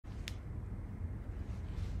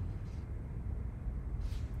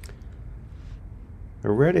A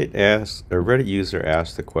Reddit user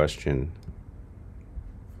asked the question,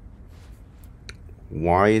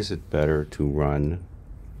 why is it better to run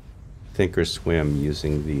thinkorswim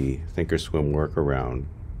using the thinkorswim workaround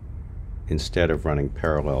instead of running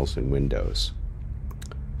parallels in Windows?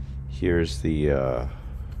 Here's the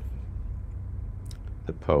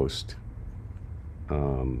post.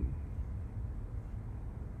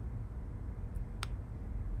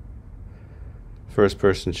 First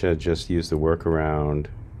person should just use the workaround,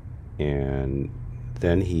 and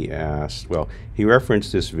then he asked, well, he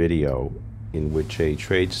referenced this video in which a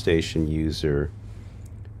Tradestation user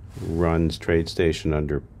runs Tradestation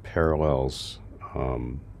under Parallels,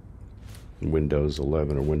 Windows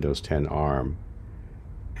 11 or Windows 10 ARM,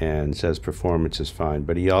 and says performance is fine,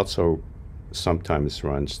 but he also sometimes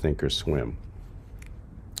runs thinkorswim.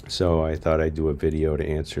 So I thought I'd do a video to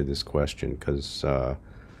answer this question because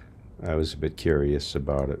I was a bit curious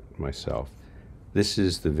about it myself. This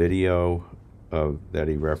is the video that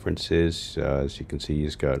he references. As you can see,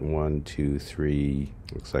 he's got 1, 2, 3,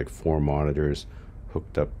 looks like 4 monitors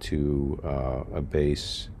hooked up to a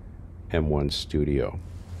base M1 Studio.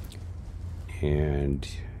 And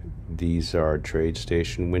these are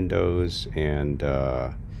Tradestation windows, and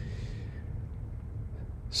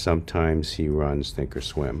sometimes he runs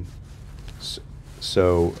thinkorswim.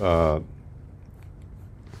 So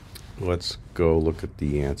let's go look at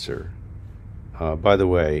the answer. By the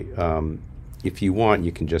way, if you want,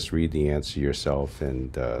 you can just read the answer yourself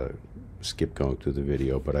and skip going through the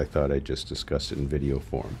video, but I thought I'd just discuss it in video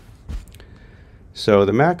form. So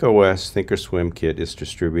the macOS thinkorswim kit is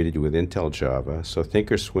distributed with Intel Java, so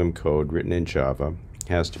thinkorswim code written in Java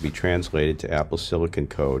has to be translated to Apple Silicon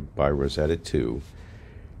code by Rosetta 2,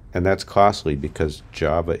 and that's costly because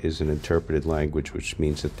Java is an interpreted language, which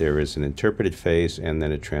means that there is an interpreted phase and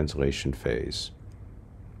then a translation phase.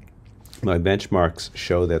 My benchmarks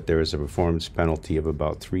show that there is a performance penalty of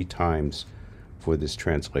about 3 times for this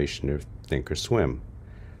translation of thinkorswim.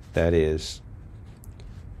 That is,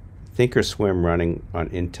 thinkorswim running on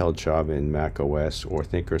Intel Java in macOS or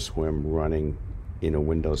thinkorswim running in a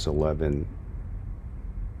Windows 11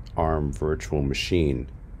 ARM virtual machine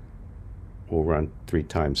will run 3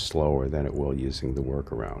 times slower than it will using the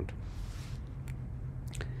workaround.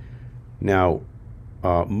 Now,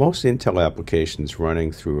 most Intel applications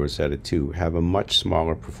running through Rosetta 2 have a much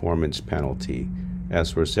smaller performance penalty,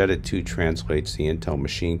 as Rosetta 2 translates the Intel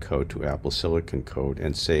machine code to Apple Silicon code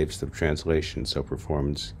and saves the translation, so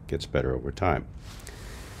performance gets better over time.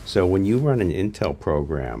 So when you run an Intel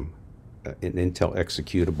program, an Intel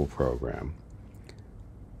executable program,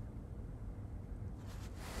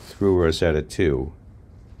 through Rosetta 2,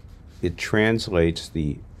 it translates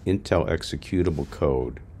the Intel executable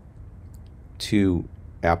code to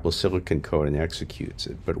Apple Silicon code and executes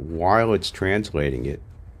it. But while it's translating it,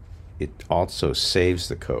 it also saves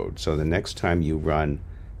the code. So the next time you run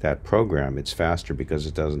that program, it's faster because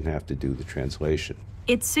it doesn't have to do the translation.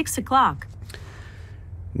 It's 6 o'clock.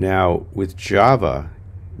 Now, with Java,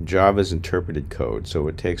 Java's interpreted code. So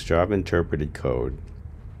it takes Java interpreted code,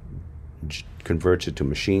 converts it to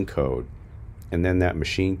machine code, and then that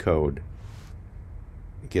machine code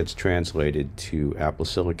gets translated to Apple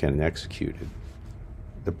Silicon and executed.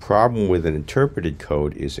 The problem with an interpreted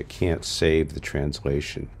code is it can't save the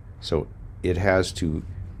translation. So it has to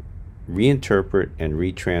reinterpret and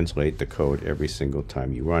retranslate the code every single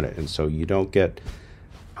time you run it. And so you don't get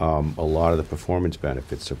a lot of the performance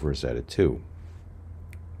benefits of Rosetta 2.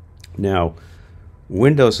 Now,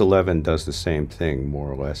 Windows 11 does the same thing,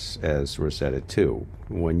 more or less, as Rosetta 2.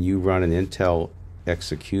 When you run an Intel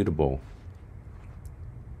executable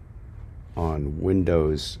on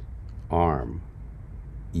Windows ARM,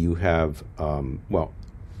 you have, well,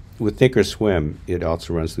 with thinkorswim, it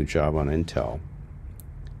also runs through Java on Intel.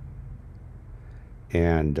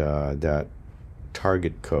 And that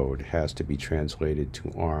target code has to be translated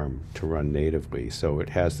to ARM to run natively, so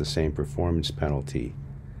it has the same performance penalty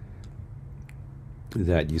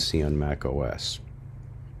that you see on macOS.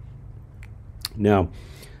 Now,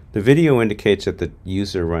 the video indicates that the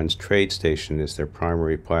user runs Tradestation as their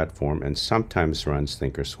primary platform and sometimes runs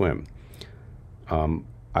thinkorswim.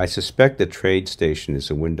 I suspect that Tradestation is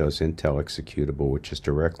a Windows Intel executable which is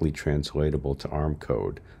directly translatable to ARM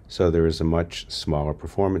code, so there is a much smaller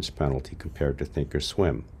performance penalty compared to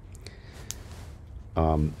thinkorswim.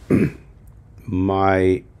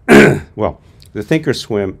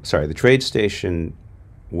 The Tradestation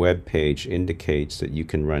web page indicates that you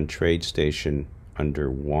can run Tradestation under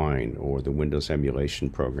Wine, or the Windows emulation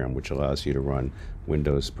program, which allows you to run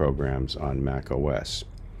Windows programs on macOS.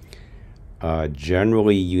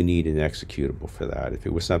 Generally, you need an executable for that. If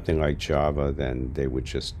it was something like Java, then they would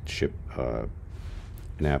just ship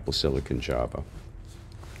an Apple Silicon Java.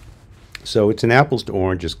 So it's an apples to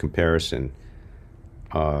oranges comparison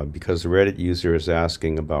because the Reddit user is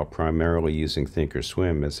asking about primarily using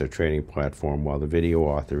Thinkorswim as their trading platform, while the video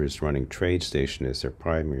author is running Tradestation as their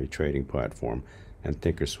primary trading platform, and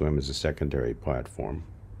Thinkorswim as a secondary platform.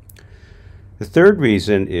 The third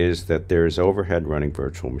reason is that there is overhead running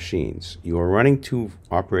virtual machines. You are running two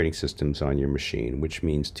operating systems on your machine, which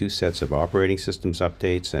means two sets of operating systems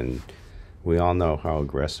updates, and we all know how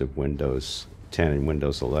aggressive Windows 10 and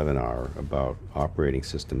Windows 11 are about operating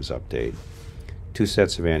systems update. Two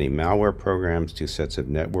sets of anti-malware programs, two sets of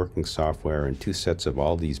networking software, and two sets of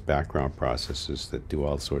all these background processes that do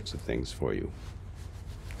all sorts of things for you.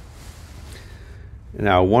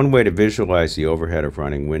 Now, one way to visualize the overhead of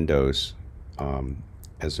running Windows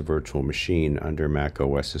as a virtual machine under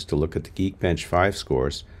macOS is to look at the Geekbench 5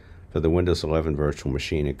 scores for the Windows 11 virtual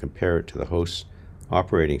machine and compare it to the host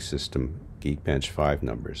operating system Geekbench 5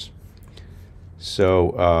 numbers.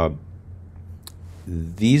 So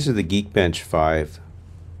these are the Geekbench 5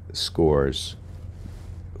 scores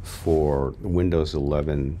for the Windows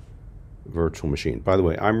 11 virtual machine. By the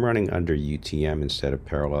way, I'm running under UTM instead of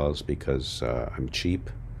Parallels because I'm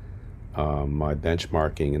cheap. My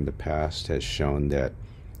benchmarking in the past has shown that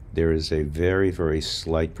there is a very, very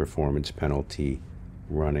slight performance penalty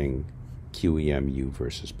running QEMU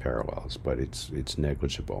versus Parallels, but it's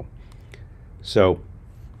negligible. So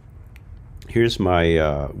here's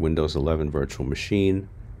my Windows 11 virtual machine.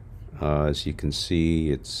 As you can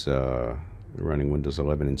see, it's running Windows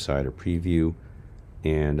 11 Insider Preview,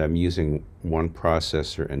 and I'm using one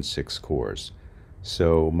processor and 6 cores.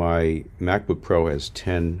 So my MacBook Pro has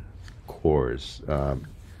 10 cores.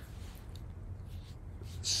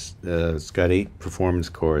 It's got 8 performance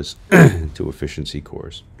cores and 2 efficiency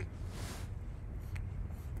cores.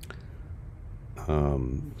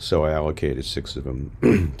 So I allocated 6 of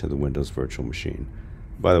them to the Windows virtual machine.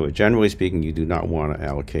 By the way, generally speaking, you do not want to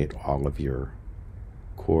allocate all of your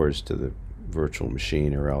cores to the virtual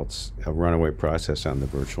machine, or else a runaway process on the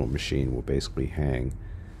virtual machine will basically hang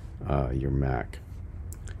your Mac.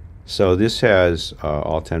 So this has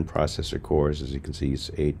all 10 processor cores. As you can see,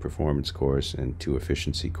 it's 8 performance cores and 2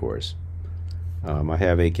 efficiency cores. I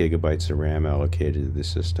have 8 gigabytes of RAM allocated to the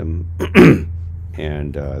system,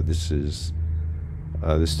 and this is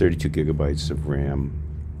 32 gigabytes of RAM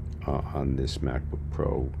on this MacBook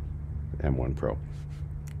Pro, M1 Pro.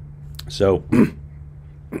 So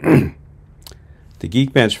the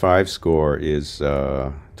Geekbench 5 score is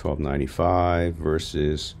 1295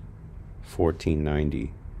 versus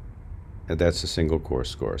 1490. And that's a single core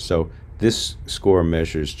score. So this score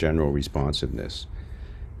measures general responsiveness.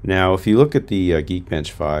 Now, if you look at the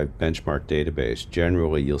Geekbench 5 benchmark database,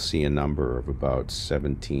 generally you'll see a number of about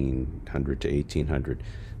 1700 to 1800.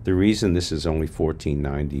 The reason this is only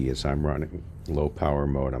 1490 is I'm running low power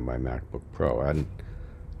mode on my MacBook Pro. And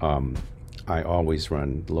I always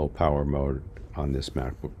run low power mode on this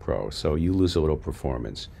MacBook Pro, so you lose a little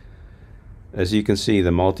performance. As you can see,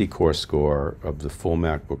 the multi-core score of the full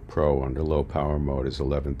MacBook Pro under low power mode is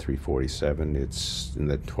 11347. It's in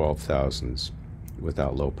the 12,000s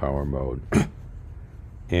without low power mode.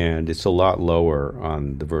 And it's a lot lower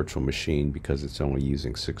on the virtual machine because it's only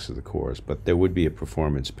using 6 of the cores, but there would be a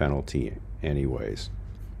performance penalty anyways.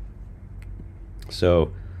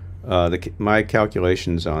 So my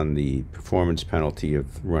calculations on the performance penalty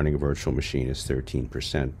of running a virtual machine is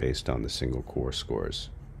 13% based on the single core scores.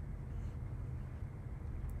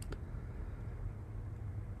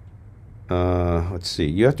 Let's see,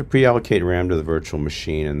 you have to pre-allocate RAM to the virtual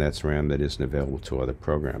machine, and that's RAM that isn't available to other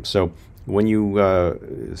programs. So when you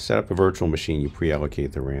set up a virtual machine, you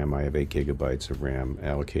pre-allocate the RAM. I have 8 gigabytes of RAM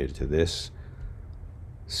allocated to this.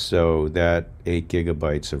 So that 8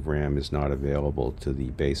 gigabytes of RAM is not available to the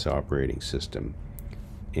base operating system.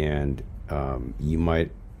 And you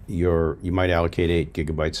might allocate 8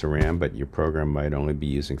 gigabytes of RAM, but your program might only be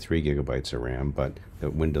using 3 gigabytes of RAM, but the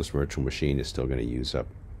Windows virtual machine is still going to use up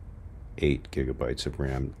 8 gigabytes of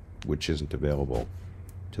RAM, which isn't available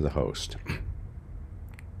to the host.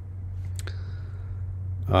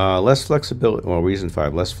 Less flexibility, well, reason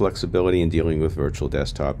 5, less flexibility in dealing with virtual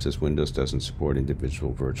desktops, as Windows doesn't support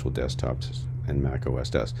individual virtual desktops and macOS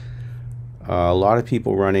does. A lot of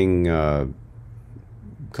people running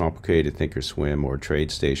complicated Thinkorswim or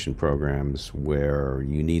Tradestation programs where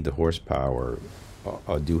you need the horsepower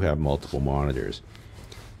do have multiple monitors.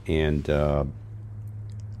 And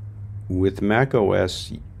with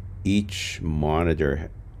macOS, each monitor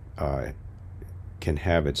can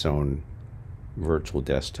have its own virtual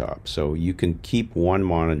desktop. So you can keep one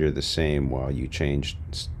monitor the same while you change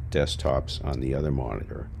desktops on the other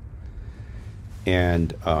monitor.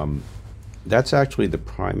 And that's actually the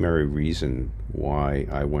primary reason why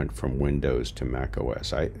I went from Windows to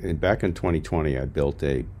macOS. Back in 2020, I built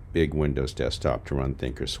a big Windows desktop to run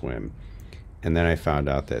Thinkorswim, and then I found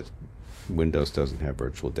out that Windows doesn't have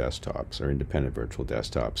virtual desktops or independent virtual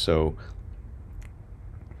desktops. So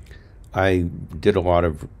I did a lot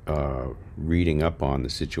of reading up on the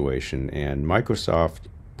situation, and Microsoft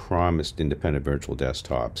promised independent virtual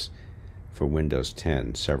desktops for Windows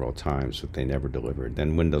 10 several times, but they never delivered.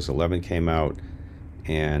 Then Windows 11 came out,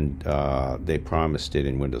 and they promised it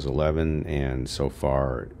in Windows 11, and so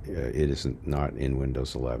far it isn't not in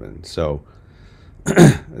Windows 11. So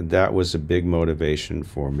that was a big motivation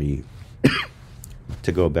for me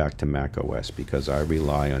to go back to macOS, because I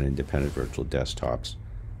rely on independent virtual desktops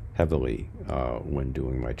heavily when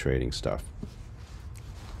doing my trading stuff.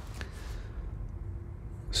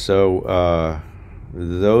 So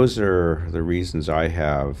those are the reasons I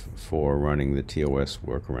have for running the ToS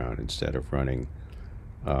workaround instead of running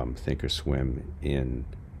Thinkorswim in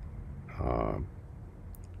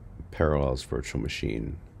Parallels virtual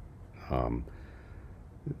machine.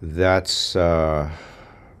 Those are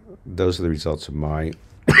the results of my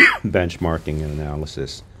benchmarking and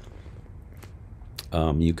analysis.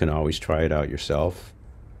 You can always try it out yourself.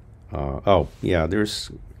 Oh yeah,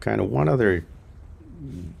 there's kind of one other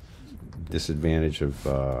disadvantage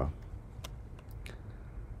of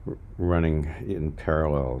running in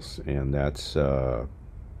Parallels, and that's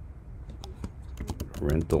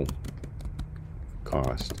rental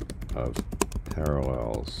cost of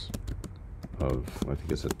Parallels of, I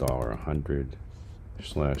think it's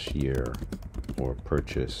 $100/year, or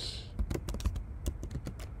purchase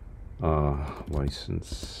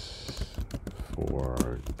license for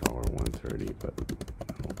 $130, but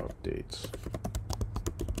no updates.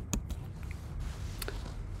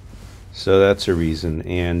 So that's a reason.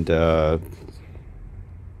 And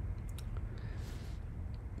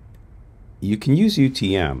you can use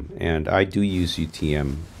UTM, and I do use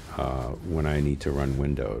UTM when I need to run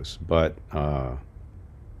Windows, but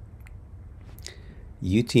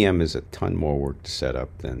UTM is a ton more work to set up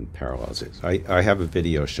than Parallels is. I have a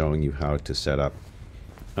video showing you how to set up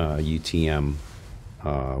UTM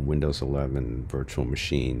Windows 11 virtual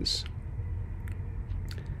machines,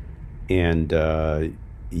 and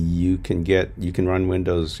you can run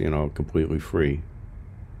Windows, completely free,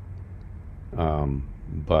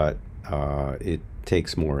 but it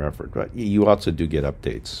takes more effort. But you also do get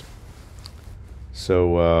updates.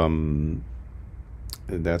 So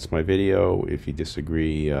that's my video. If you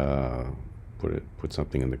disagree, put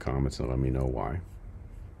something in the comments and let me know why.